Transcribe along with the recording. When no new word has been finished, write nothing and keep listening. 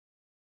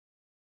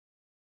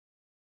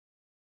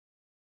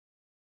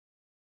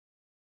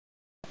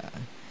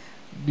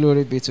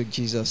Glory be to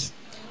Jesus.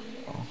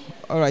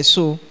 All right,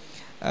 so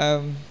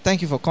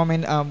thank you for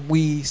coming.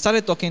 We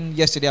started talking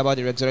yesterday about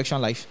the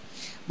resurrection life,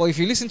 but if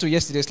you listen to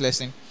yesterday's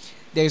lesson,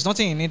 there is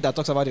nothing in it that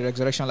talks about the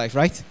resurrection life,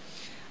 right?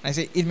 I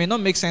say it may not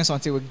make sense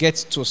until we get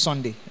to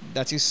Sunday.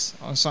 That is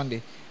on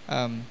Sunday,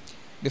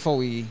 before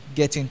we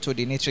get into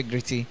the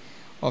nitty-gritty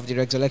of the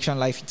resurrection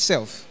life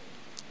itself.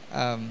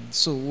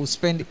 So we'll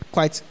spend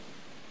quite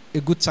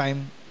a good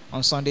time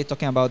on Sunday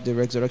talking about the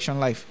resurrection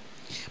life.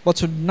 But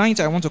tonight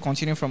I want to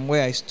continue from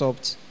where I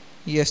stopped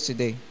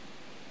yesterday.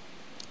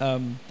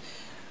 So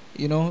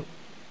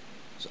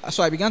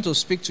I began to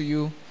speak to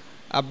you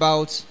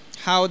about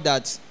how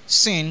that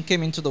sin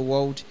came into the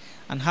world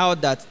and how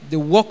that the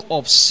work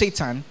of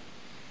Satan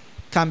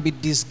can be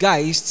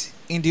disguised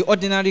in the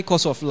ordinary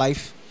course of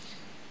life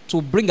to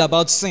bring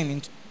about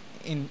sin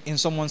in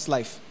someone's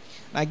life.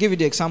 And I gave you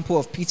the example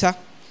of Peter.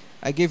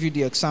 I gave you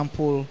the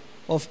example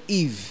of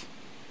Eve.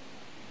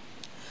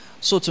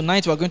 So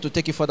tonight we're going to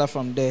take it further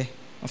from there.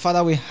 And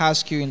Father, we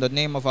ask you in the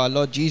name of our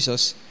Lord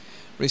Jesus,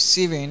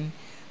 receiving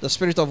the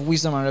spirit of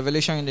wisdom and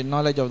revelation in the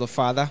knowledge of the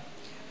Father,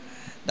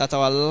 that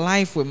our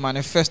life will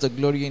manifest the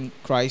glory in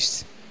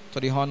Christ to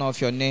the honor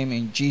of your name.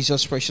 In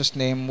Jesus' precious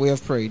name we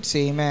have prayed.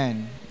 Say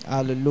amen.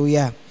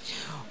 Hallelujah.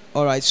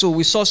 All right, so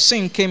we saw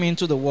sin came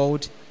into the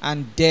world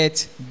and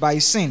death by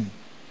sin.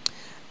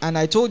 And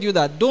I told you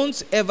that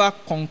don't ever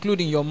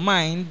conclude in your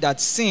mind that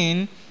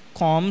sin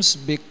comes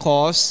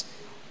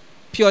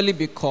purely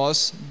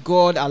because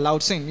God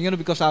allowed sin.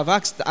 Because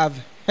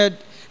I've heard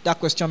that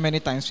question many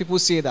times. People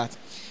say that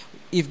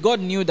if God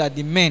knew that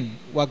the men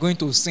were going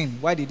to sin,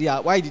 why did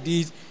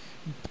he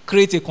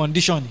create a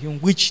condition in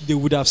which they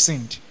would have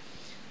sinned?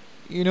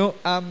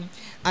 And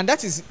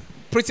that is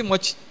pretty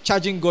much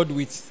charging God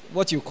with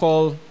what you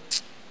call,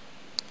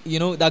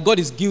 that God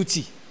is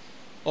guilty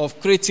of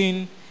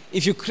creating.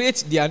 If you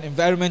create the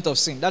environment of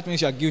sin, that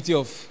means you are guilty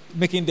of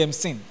making them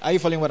sin. Are you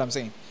following what I'm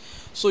saying?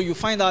 So you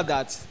find out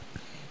that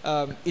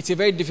it's a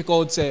very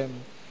difficult,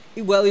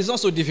 it's not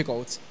so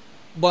difficult,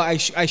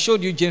 but I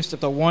showed you James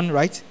chapter 1,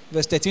 right?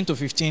 Verse 13 to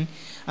 15,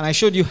 and I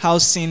showed you how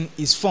sin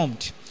is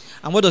formed.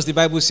 And what does the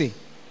Bible say?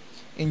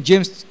 In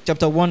James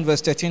chapter 1,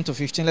 verse 13 to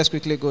 15, let's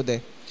quickly go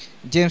there.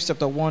 James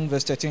chapter 1,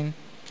 verse 13,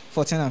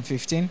 14 and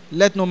 15.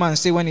 Let no man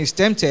say when he is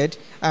tempted,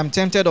 I am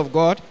tempted of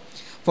God.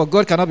 For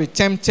God cannot be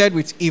tempted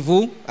with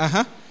evil,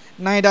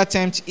 neither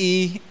tempt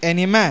he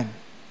any man.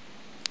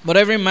 But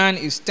every man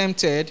is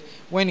tempted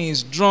when he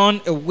is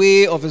drawn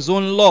away of his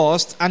own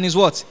lust and is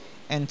what?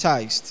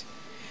 Enticed.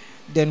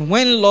 Then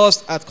when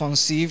lust hath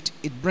conceived,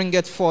 it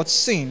bringeth forth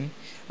sin.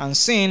 And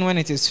sin, when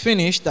it is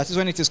finished, that is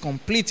when it is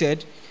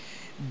completed,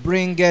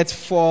 bringeth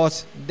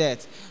forth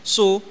death.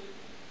 So,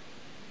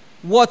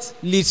 what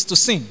leads to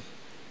sin?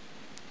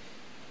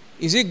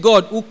 Is it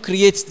God who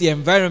creates the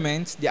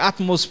environment, the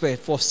atmosphere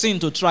for sin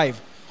to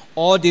thrive,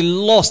 or the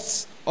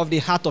lust of the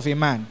heart of a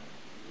man?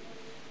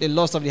 The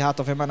lust of the heart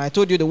of a man. I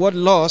told you the word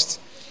lust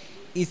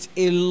is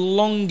a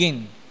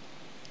longing,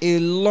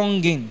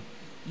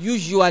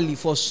 usually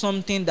for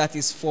something that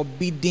is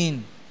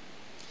forbidden.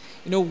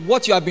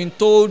 What you have been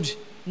told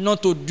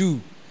not to do,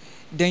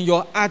 then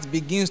your heart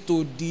begins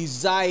to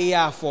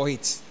desire for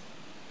it.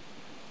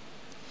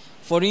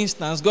 For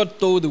instance, God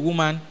told the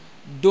woman,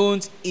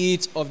 don't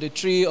eat of the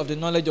tree of the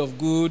knowledge of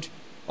good,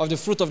 of the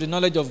fruit of the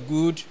knowledge of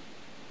good,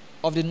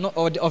 of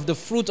the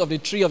fruit of the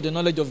tree of the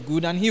knowledge of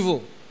good and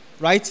evil.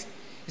 Right?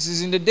 It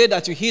says, in the day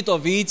that you eat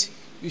of it,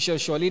 you shall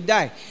surely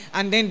die.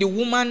 And then the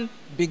woman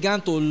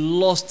began to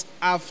lust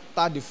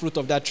after the fruit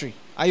of that tree.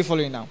 Are you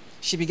following now?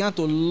 She began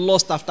to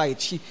lust after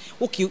it.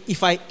 Okay,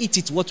 if I eat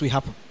it, what will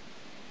happen?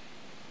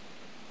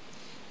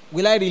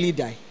 Will I really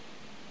die?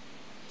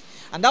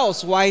 And that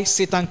was why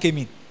Satan came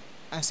in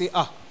and said,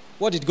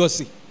 what did God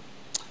say?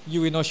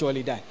 You will not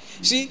surely die.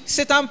 See,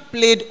 Satan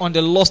played on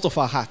the lust of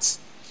our hearts.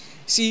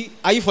 See,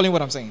 are you following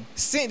what I'm saying?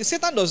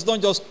 Satan does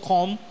not just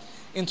come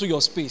into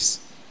your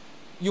space.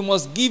 You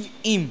must give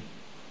him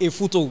a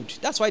foothold.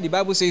 That's why the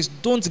Bible says,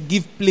 don't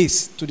give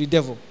place to the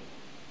devil.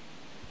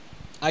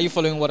 Are you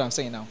following what I'm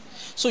saying now?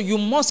 So you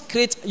must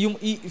create,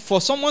 for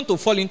someone to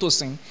fall into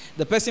sin,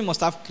 the person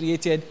must have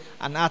created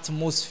an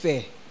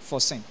atmosphere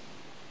for sin.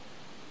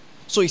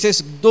 So he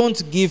says,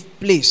 don't give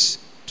place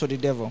to the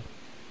devil.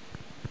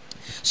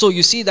 So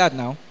you see that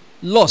now.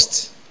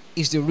 Lust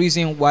is the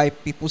reason why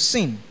people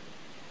sin.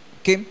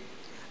 Okay?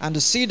 And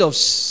the seed of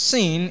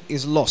sin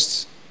is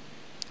lust.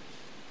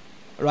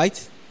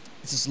 Right?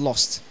 It is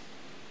lust.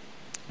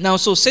 Now,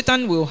 so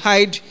Satan will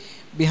hide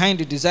behind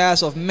the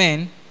desires of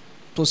men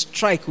to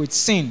strike with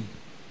sin,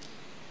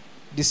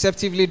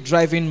 deceptively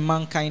driving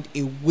mankind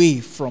away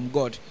from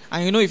God.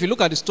 And if you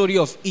look at the story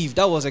of Eve,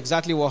 that was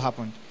exactly what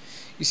happened.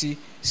 You see,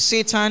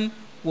 Satan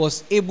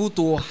was able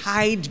to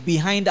hide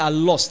behind her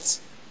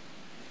lust,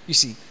 you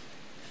see,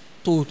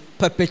 to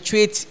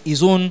perpetuate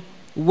his own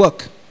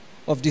work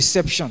of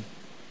deception.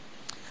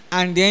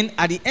 And then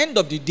at the end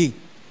of the day,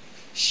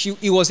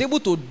 he was able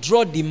to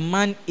draw the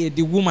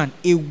woman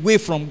away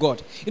from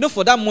God.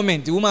 For that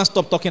moment, the woman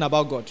stopped talking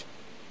about God.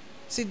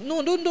 Said,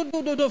 no,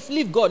 don't,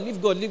 leave God.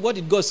 What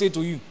did God say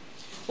to you?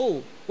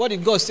 Oh, what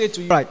did God say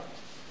to you? Right.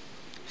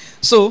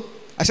 So,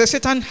 I said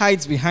Satan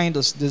hides behind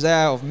the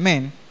desire of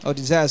men or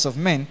desires of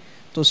men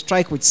to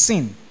strike with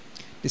sin,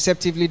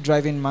 deceptively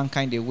driving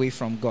mankind away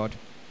from God.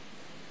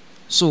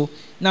 So,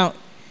 now,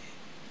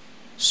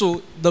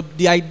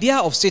 the idea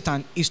of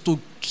Satan is to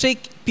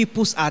take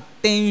people's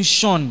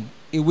attention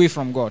away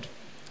from God.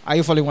 Are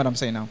you following what I'm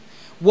saying now?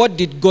 What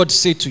did God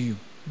say to you?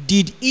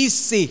 Did he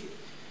say,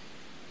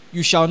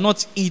 you shall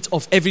not eat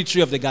of every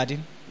tree of the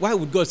garden? Why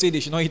would God say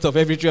they should not eat of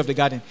every tree of the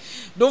garden?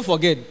 Don't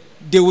forget,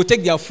 they will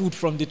take their food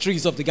from the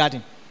trees of the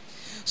garden.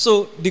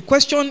 So the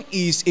question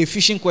is a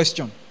fishing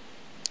question.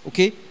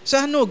 Okay?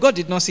 So no, God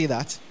did not say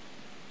that.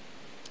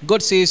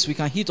 God says we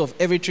can eat of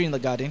every tree in the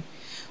garden,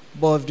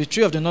 but of the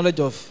tree of the knowledge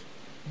of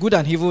good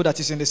and evil that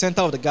is in the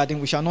center of the garden,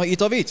 we shall not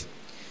eat of it.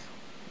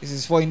 This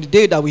is for in the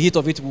day that we eat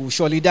of it, we will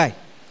surely die.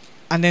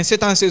 And then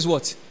Satan says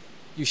what?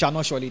 You shall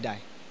not surely die.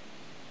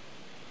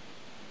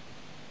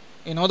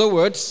 In other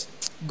words,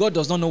 God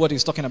does not know what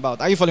he's talking about.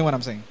 Are you following what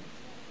I'm saying?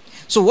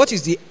 So what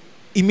is the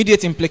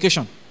immediate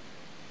implication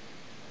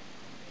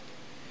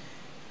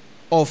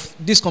of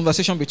this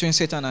conversation between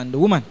Satan and the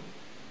woman?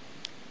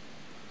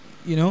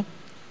 You know,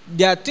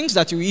 there are things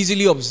that you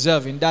easily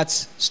observe in that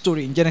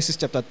story in Genesis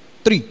chapter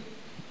 3.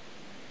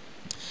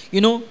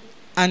 You know,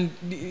 and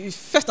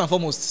first and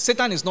foremost,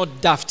 Satan is not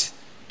daft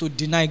to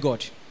deny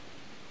God.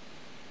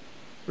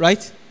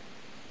 Right?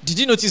 Did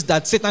you notice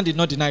that Satan did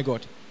not deny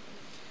God?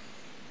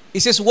 He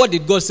says, what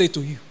did God say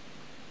to you?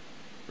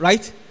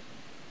 Right?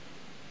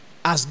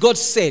 As God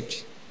said,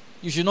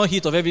 you should not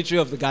eat of every tree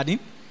of the garden.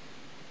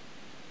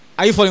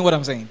 Are you following what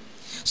I'm saying?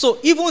 So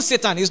even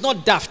Satan is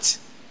not daft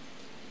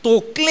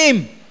to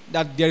claim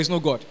that there is no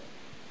God.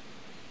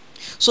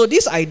 So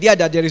this idea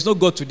that there is no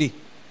God today,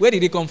 where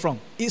did it come from?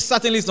 It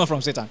certainly is not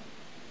from Satan.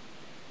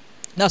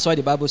 That's why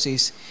the Bible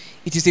says,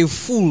 it is a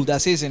fool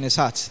that says in his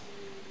heart,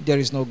 there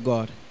is no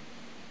God.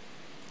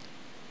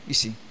 You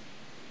see.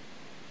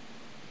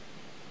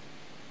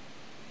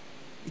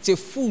 It's a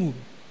fool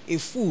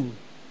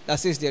that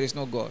says there is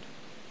no God.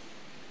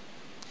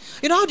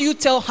 You know, how do you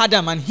tell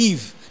Adam and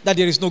Eve that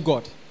there is no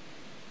God?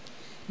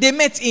 They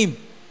met him.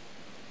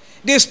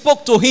 They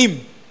spoke to him.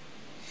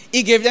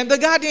 He gave them the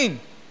garden.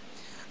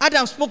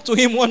 Adam spoke to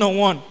him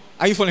one-on-one.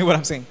 Are you following what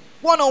I'm saying?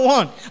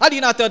 One-on-one. How do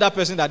you not tell that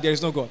person that there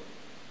is no God?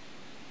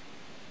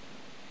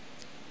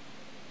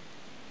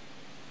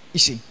 You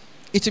see,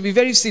 it will be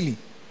very silly.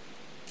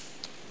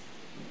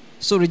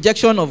 So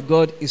rejection of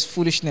God is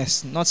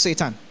foolishness, not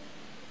Satan.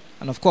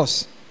 And of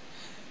course,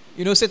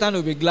 you know, Satan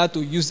will be glad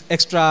to use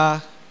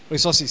extra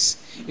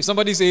resources. If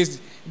somebody says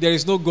there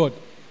is no God,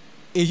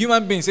 a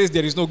human being says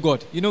there is no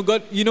God.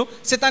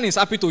 Satan is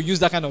happy to use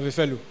that kind of a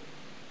fellow.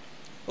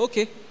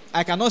 Okay,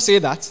 I cannot say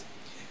that.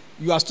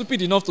 You are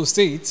stupid enough to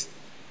say it.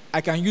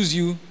 I can use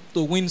you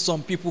to win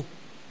some people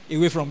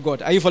away from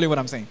God. Are you following what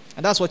I'm saying?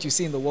 And that's what you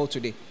see in the world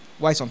today.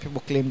 Why some people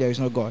claim there is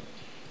no God.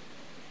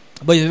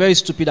 But it's a very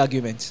stupid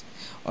argument.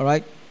 All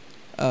right?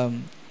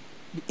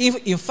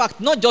 In fact,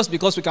 not just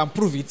because we can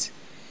prove it,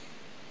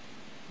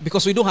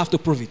 because we don't have to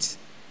prove it.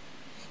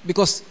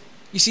 Because,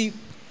 you see,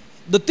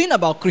 the thing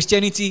about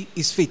Christianity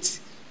is faith.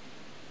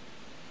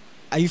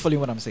 Are you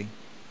following what I'm saying?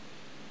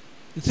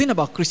 The thing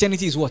about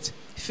Christianity is what?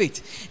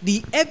 Faith.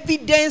 The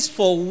evidence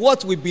for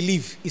what we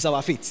believe is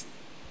our faith.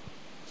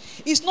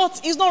 It's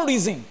not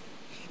reason.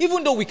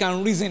 Even though we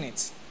can reason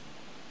it.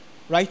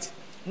 Right?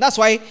 And that's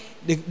why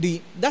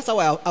that's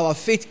how our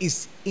faith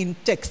is in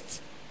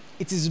text.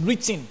 It is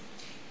written,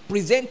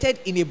 presented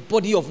in a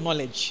body of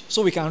knowledge,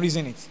 so we can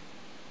reason it.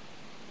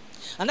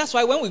 And that's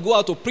why when we go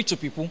out to preach to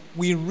people,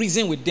 we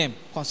reason with them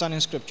concerning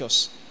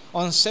scriptures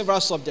on several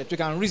subjects. We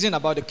can reason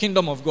about the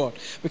kingdom of God.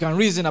 We can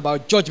reason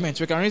about judgment.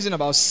 We can reason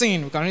about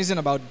sin. We can reason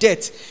about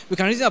death. We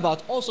can reason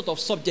about all sorts of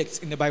subjects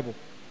in the Bible.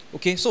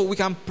 Okay, so we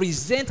can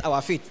present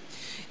our faith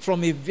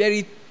from a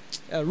very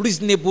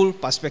reasonable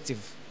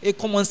perspective, a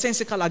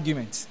commonsensical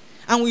argument,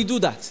 and we do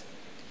that.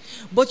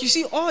 But you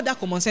see, all that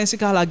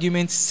commonsensical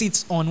argument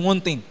sits on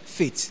one thing: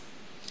 faith.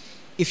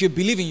 If you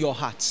believe in your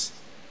heart,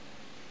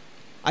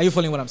 are you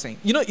following what I'm saying?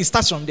 You know, it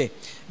starts from there.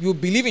 You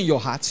believe in your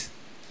heart,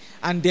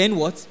 and then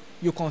what?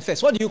 You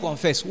confess. What do you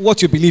confess?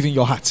 What you believe in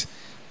your heart.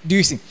 Do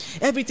you see?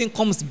 Everything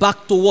comes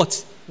back to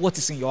what? What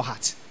is in your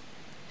heart.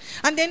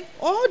 And then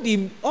all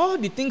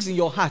the things in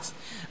your heart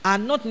are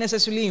not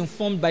necessarily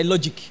informed by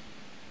logic.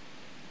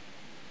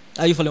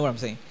 Are you following what I'm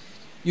saying?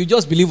 You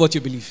just believe what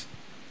you believe.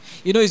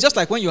 You know, it's just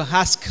like when you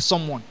ask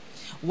someone,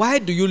 why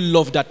do you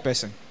love that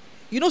person?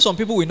 You know, some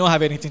people will not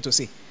have anything to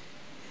say.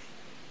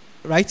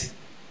 Right?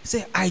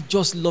 Say, I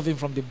just love him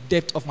from the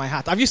depth of my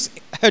heart. Have you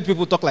heard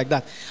people talk like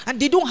that? And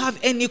they don't have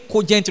any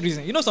cogent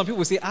reason. You know, some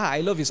people say,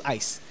 I love his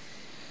eyes,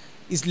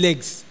 his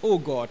legs. Oh,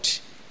 God.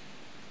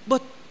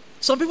 But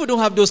some people don't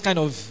have those kind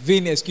of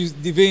vain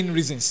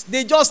reasons.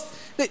 You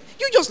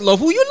just love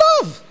who you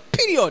love.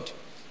 Period.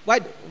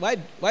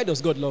 Why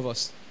does God love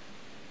us?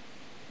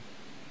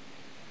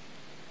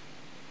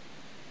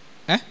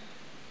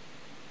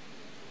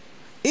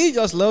 He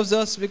just loves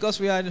us because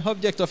we are an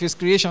object of his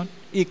creation.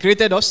 He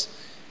created us.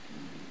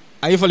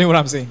 Are you following what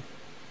I'm saying?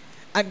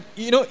 And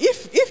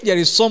if there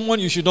is someone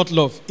you should not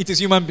love, it is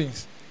human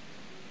beings.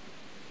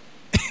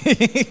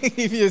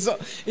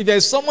 if there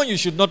is someone you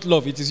should not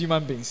love, it is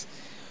human beings.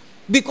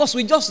 Because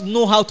we just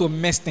know how to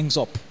mess things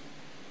up.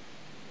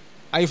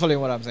 Are you following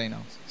what I'm saying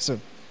now? So,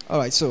 all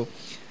right. So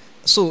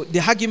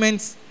the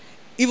argument,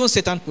 even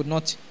Satan could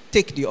not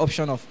take the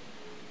option of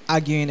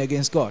arguing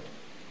against God,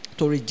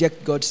 to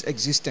reject God's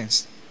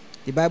existence.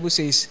 The Bible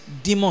says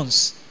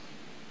demons,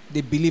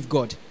 they believe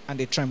God and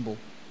they tremble.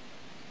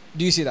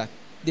 Do you see that?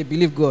 They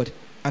believe God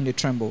and they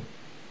tremble.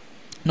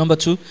 Number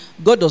 2,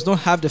 God does not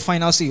have the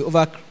final say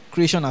over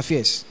creation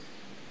affairs.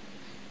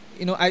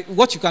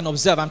 What you can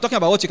observe, I'm talking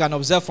about what you can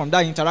observe from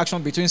that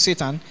interaction between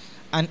Satan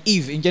and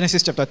Eve in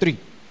Genesis chapter 3.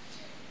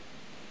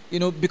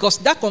 Because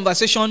that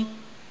conversation,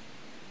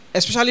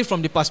 especially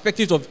from the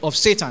perspective of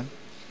Satan,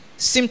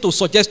 seemed to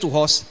suggest to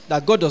us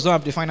that God does not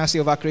have the final say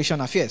over creation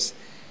affairs.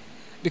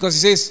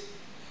 Because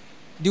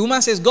the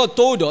woman says, God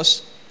told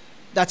us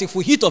that if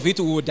we eat of it,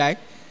 we will die.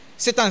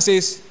 Satan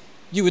says,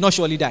 you will not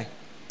surely die.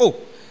 Oh,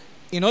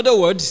 in other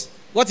words,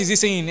 what is he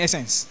saying in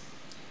essence?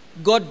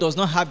 God does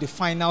not have the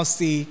final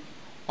say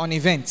on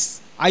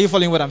events. Are you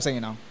following what I'm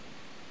saying now?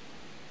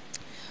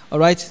 All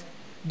right.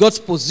 God's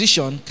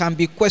position can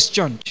be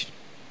questioned.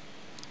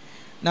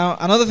 Now,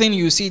 another thing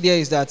you see there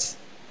is that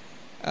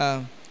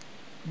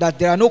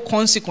there are no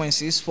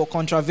consequences for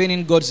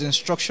contravening God's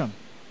instruction.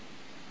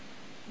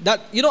 That,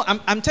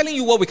 I'm telling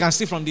you what we can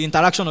see from the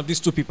interaction of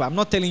these two people. I'm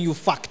not telling you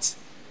facts.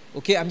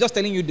 Okay, I'm just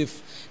telling you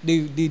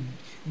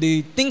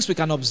the things we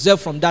can observe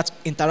from that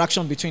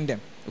interaction between them.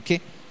 Okay.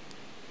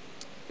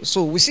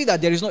 So we see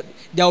that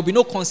there will be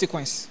no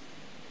consequence,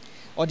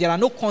 or there are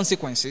no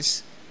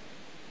consequences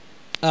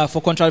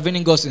for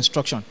contravening God's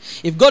instruction.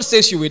 If God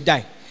says you will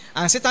die,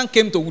 and Satan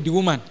came to the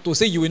woman to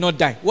say you will not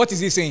die, what is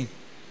he saying?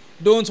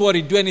 Don't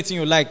worry, do anything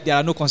you like. There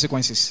are no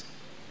consequences.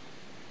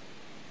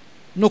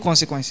 No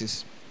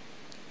consequences.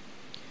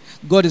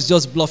 God is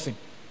just bluffing.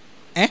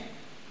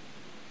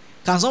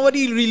 Can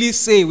somebody really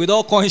say with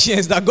all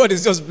conscience that God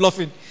is just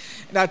bluffing?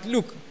 That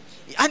look,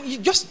 and you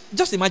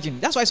just imagine.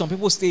 That's why some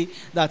people say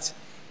that,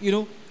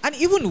 and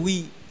even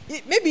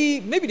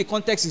maybe the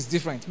context is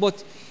different,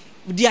 but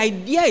the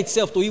idea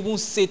itself to even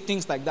say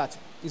things like that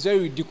is very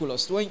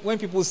ridiculous. When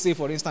people say,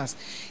 for instance,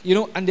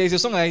 and there's a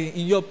song like,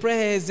 in your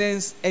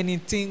presence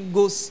anything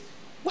goes.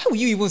 Why would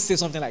you even say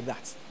something like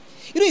that?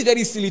 It's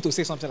very silly to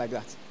say something like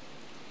that.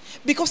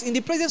 Because in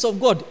the presence of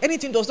God,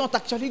 anything does not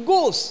actually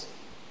goes.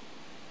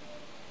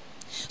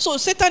 So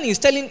Satan is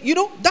telling,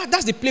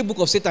 that's the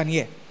playbook of Satan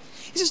here.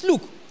 He says,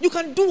 look, you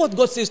can do what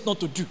God says not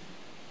to do.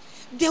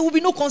 There will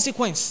be no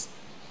consequence.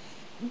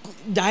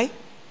 Die?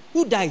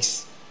 Who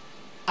dies?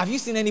 Have you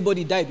seen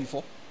anybody die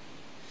before?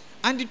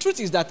 And the truth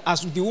is that,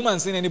 has the woman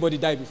seen anybody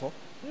die before?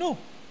 No.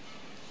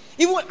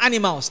 Even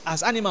animals,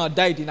 has animal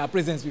died in her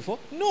presence before?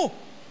 No.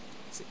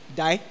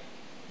 Die?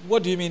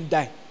 What do you mean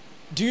die?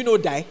 Do you know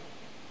die?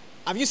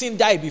 Have you seen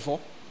die before?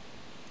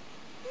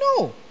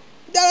 No.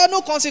 There are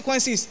no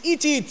consequences.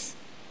 Eat it.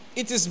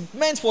 It is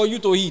meant for you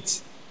to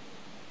eat.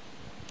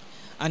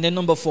 And then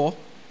number 4,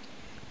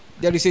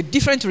 there is a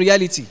different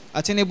reality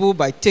attainable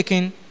by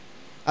taking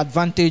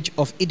advantage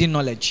of hidden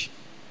knowledge.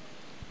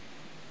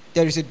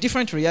 There is a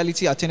different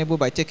reality attainable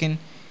by taking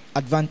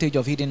advantage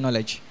of hidden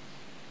knowledge.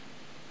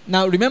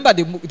 Now remember,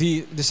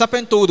 the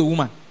serpent told the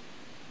woman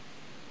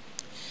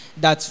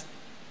that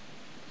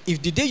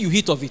if the day you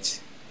eat of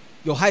it,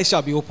 your eyes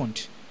shall be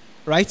opened,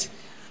 right?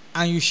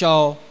 And you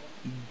shall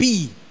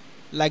be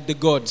like the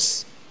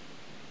gods.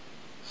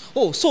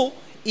 Oh, so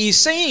he's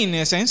saying in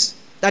essence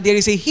that there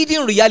is a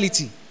hidden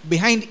reality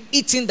behind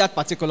eating that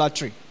particular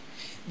tree.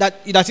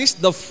 That is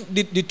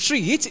the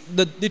tree.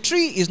 The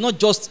tree is not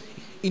just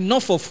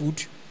enough for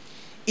food.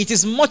 It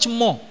is much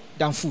more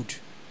than food.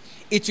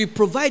 It will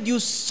provide you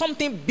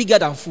something bigger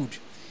than food.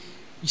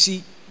 You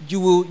see,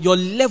 your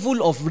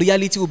level of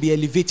reality will be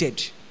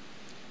elevated.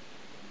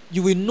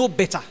 You will know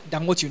better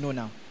than what you know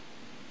now.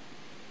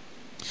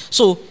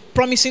 So,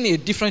 promising a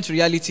different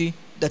reality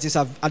that is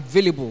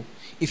available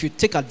if you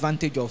take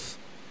advantage of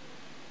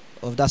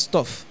that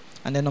stuff.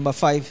 And then number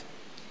 5,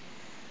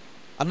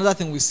 another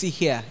thing we see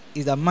here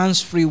is that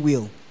man's free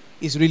will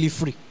is really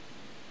free.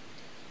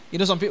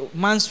 Some people,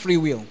 man's free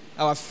will,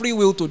 our free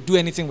will to do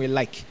anything we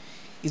like,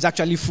 is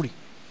actually free.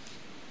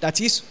 That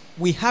is,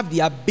 we have the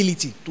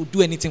ability to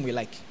do anything we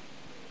like.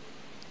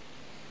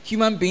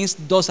 Human beings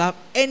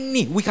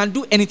we can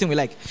do anything we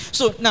like.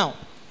 So now,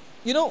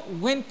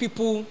 when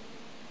people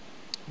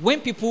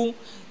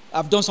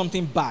have done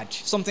something bad,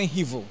 something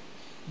evil,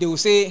 they will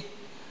say,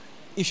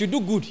 if you do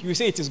good, you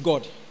say it is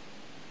God.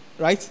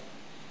 Right?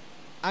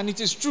 And it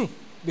is true,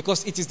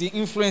 because it is the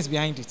influence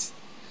behind it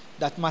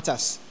that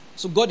matters.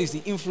 So God is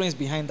the influence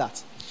behind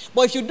that.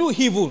 But if you do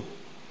evil,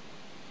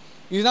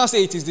 you now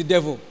say it is the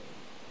devil.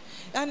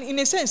 And in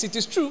a sense, it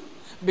is true,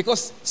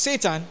 because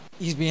Satan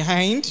is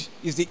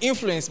the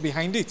influence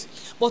behind it.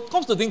 But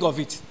come to think of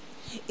it,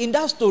 in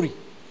that story,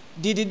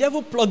 did the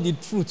devil pluck the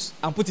fruit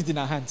and put it in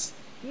her hands?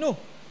 No.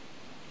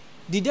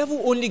 The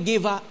devil only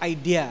gave her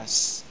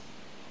ideas,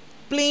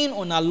 playing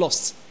on her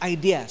lust,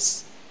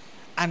 ideas.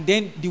 And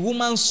then the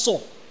woman saw.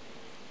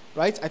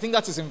 Right? I think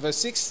that is in verse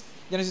 6.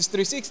 Genesis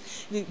 3:6.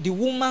 The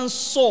woman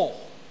saw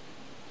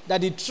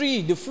that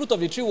the fruit of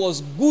the tree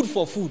was good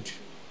for food.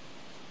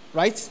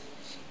 Right?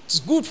 It's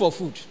good for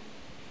food.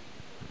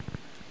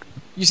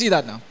 You see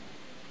that now?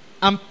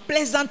 And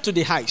pleasant to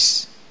the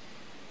eyes.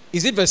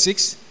 Is it verse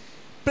 6?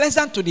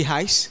 Pleasant to the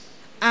eyes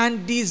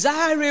and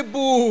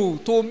desirable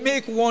to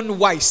make one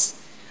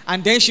wise.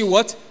 And then she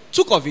what?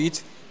 Took of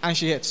it and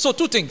she ate. So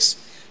two things.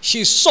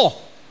 She saw,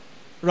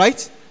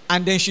 right?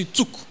 And then she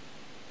took.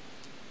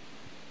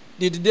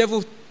 Did the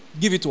devil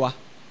give it to her?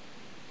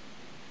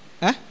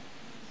 Huh?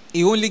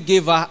 He only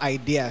gave her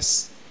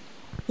ideas.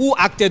 Who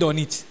acted on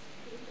it?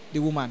 The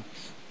woman.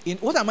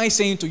 What am I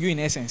saying to you in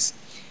essence?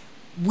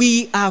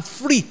 We are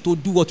free to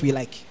do what we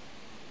like.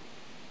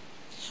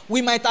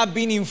 We might have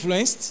been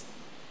influenced,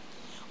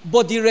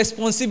 but the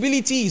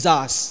responsibility is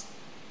ours.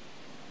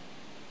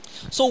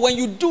 So when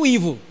you do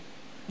evil,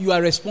 you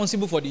are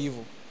responsible for the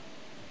evil.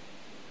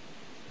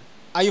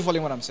 Are you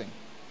following what I'm saying?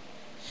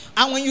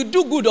 And when you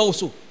do good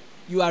also,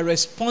 you are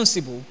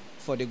responsible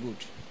for the good.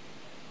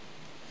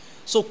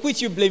 So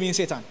quit you blaming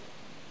Satan.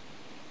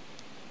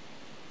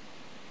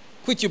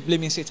 Quit you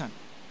blaming Satan.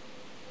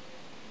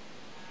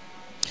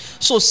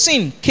 So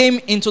sin came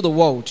into the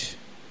world,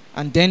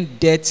 and then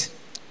death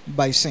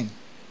by sin.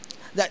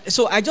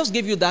 So I just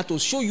gave you that to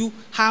show you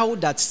how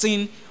that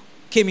sin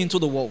came into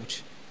the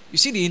world. You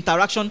see the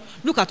interaction.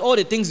 Look at all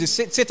the things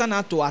that Satan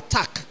had to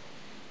attack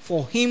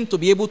for him to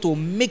be able to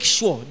make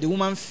sure the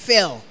woman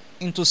fell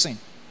into sin.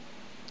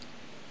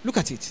 Look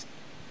at it.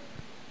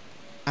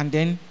 And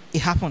then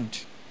it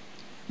happened.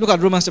 Look at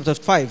Romans chapter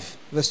 5,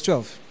 verse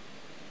 12.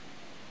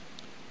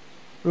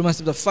 Romans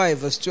chapter 5,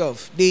 verse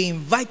 12. They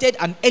invited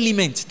an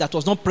element that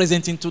was not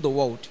present in the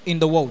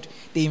world.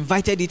 They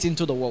invited it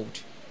into the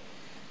world.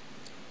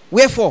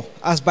 Wherefore,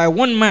 as by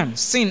one man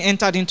sin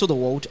entered into the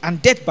world,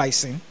 and death by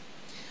sin,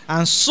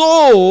 and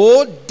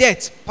so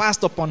death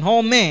passed upon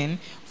all men,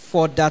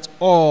 for that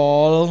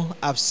all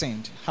have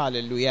sinned.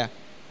 Hallelujah.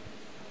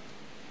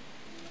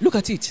 Look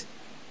at it.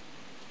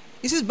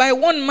 It says, by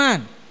one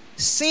man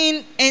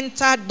sin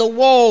entered the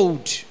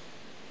world,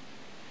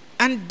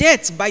 and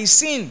death by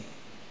sin.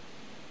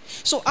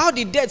 So how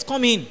did death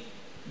come in?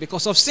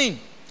 Because of sin.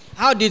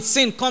 How did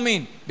sin come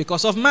in?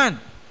 Because of man.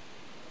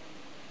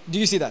 Do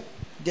you see that?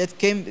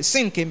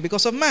 Sin came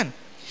because of man.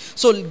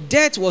 So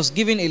death was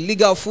given a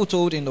legal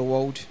foothold in the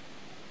world.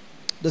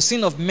 The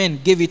sin of men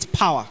gave it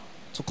power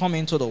to come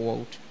into the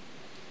world.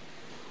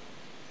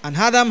 And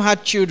Adam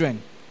had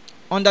children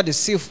under the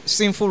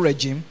sinful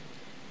regime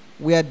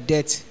where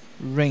death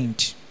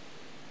reigned.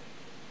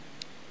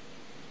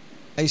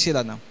 Are you see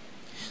that now?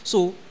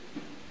 So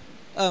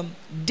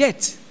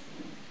death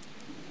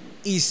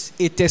is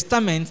a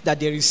testament that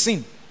there is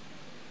sin.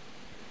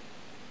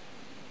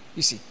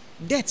 You see,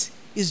 death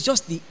is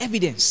just the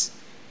evidence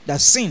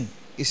that sin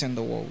is in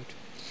the world,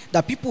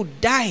 that people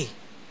die.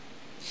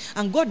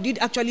 And God did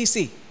actually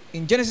say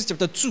in Genesis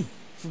chapter 2,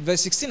 verse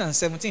 16 and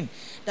 17,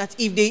 that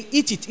if they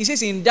eat it, he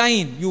says in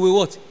dying, you will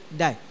what?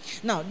 Die.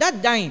 Now,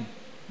 that dying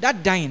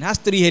has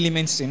three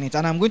elements in it,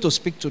 and I'm going to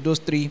speak to those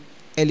three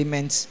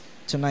elements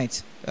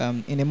tonight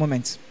in a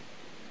moment.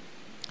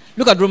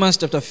 Look at Romans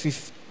chapter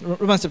 5.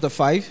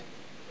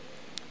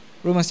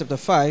 Romans chapter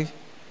 5,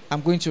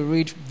 I'm going to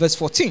read verse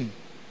 14.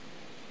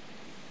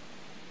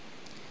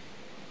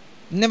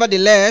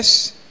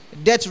 Nevertheless,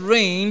 death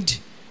reigned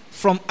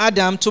from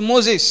Adam to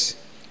Moses,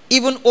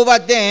 even over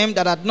them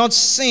that had not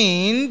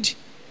sinned,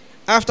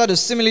 after the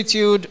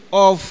similitude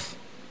of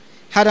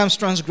Adam's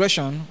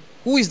transgression,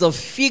 who is the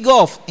figure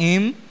of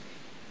him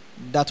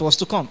that was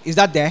to come. Is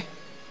that there?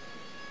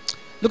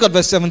 Look at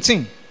verse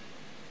 17.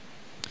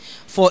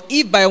 For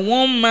if by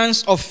one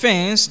man's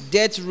offense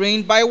death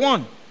reigned by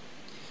one,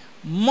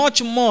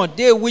 much more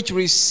they which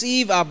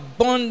receive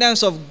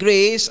abundance of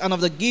grace and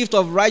of the gift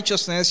of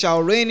righteousness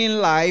shall reign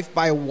in life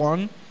by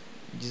one,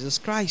 Jesus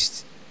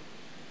Christ.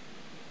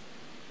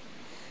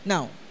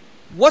 Now,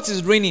 what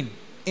is reigning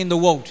in the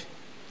world?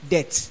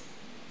 Death.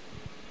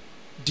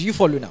 Do you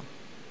follow now?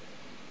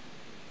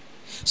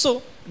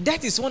 So,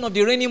 that is one of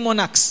the reigning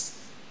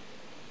monarchs.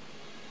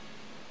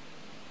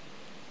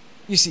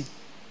 You see,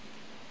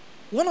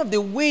 one of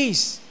the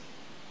ways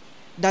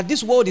that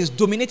this world is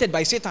dominated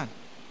by Satan.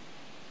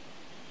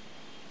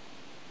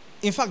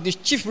 In fact, the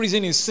chief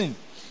reason is sin.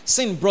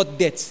 Sin brought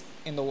death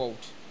in the world.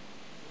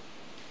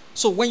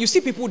 So when you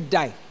see people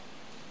die,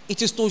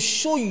 it is to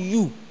show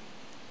you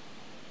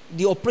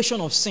the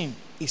oppression of sin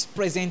is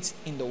present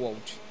in the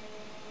world.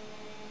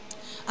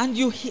 And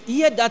you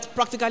hear that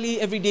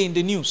practically every day in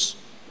the news.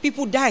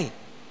 People die.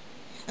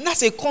 And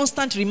that's a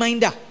constant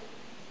reminder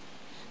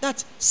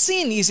that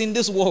sin is in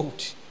this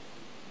world.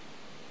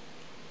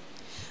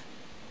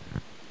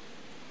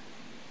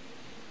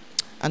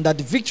 And that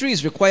the victory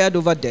is required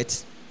over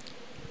death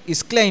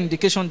is clear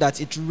indication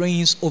that it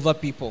reigns over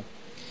people.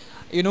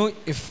 You know,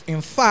 if in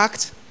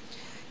fact,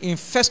 in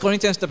 1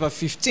 Corinthians chapter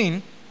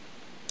 15,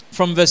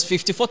 from verse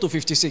 54 to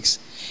 56,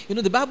 you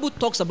know, the Bible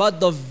talks about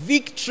the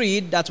victory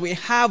that we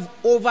have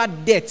over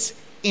death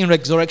in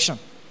resurrection.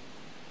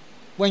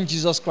 when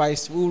Jesus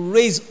Christ will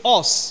raise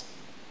us,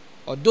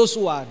 or those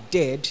who are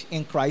dead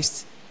in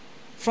Christ,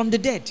 from the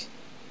dead.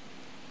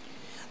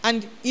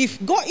 And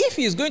if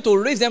he is going to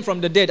raise them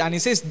from the dead, and he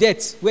says,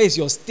 death, where is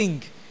your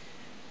sting?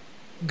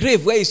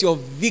 Grave, where is your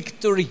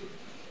victory?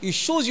 It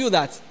shows you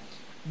that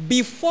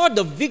before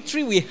the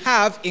victory we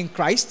have in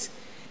Christ,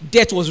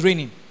 death was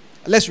reigning.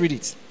 Let's read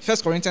it. 1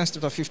 Corinthians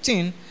chapter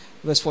 15,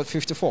 verse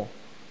 54.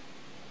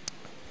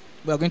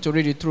 We are going to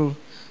read it through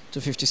to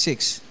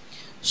 56.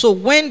 So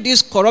when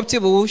this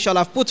corruptible shall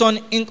have put on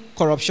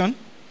incorruption,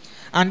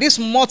 and this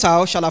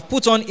mortal shall have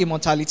put on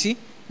immortality,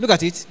 look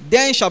at it,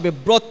 then shall be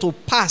brought to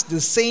pass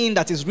the saying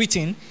that is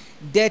written,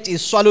 death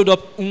is swallowed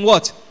up in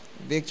what?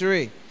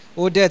 Victory.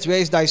 O death, where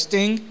is thy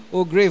sting?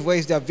 O grave, where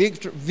is thy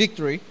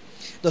victory?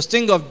 The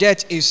sting of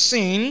death is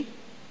sin,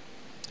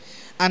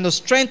 and the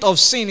strength of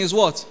sin is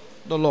what?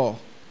 The law.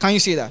 Can you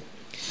see that?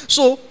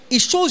 So it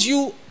shows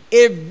you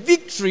a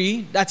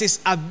victory that is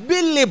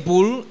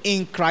available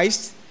in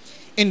Christ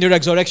in the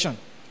resurrection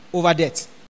over death.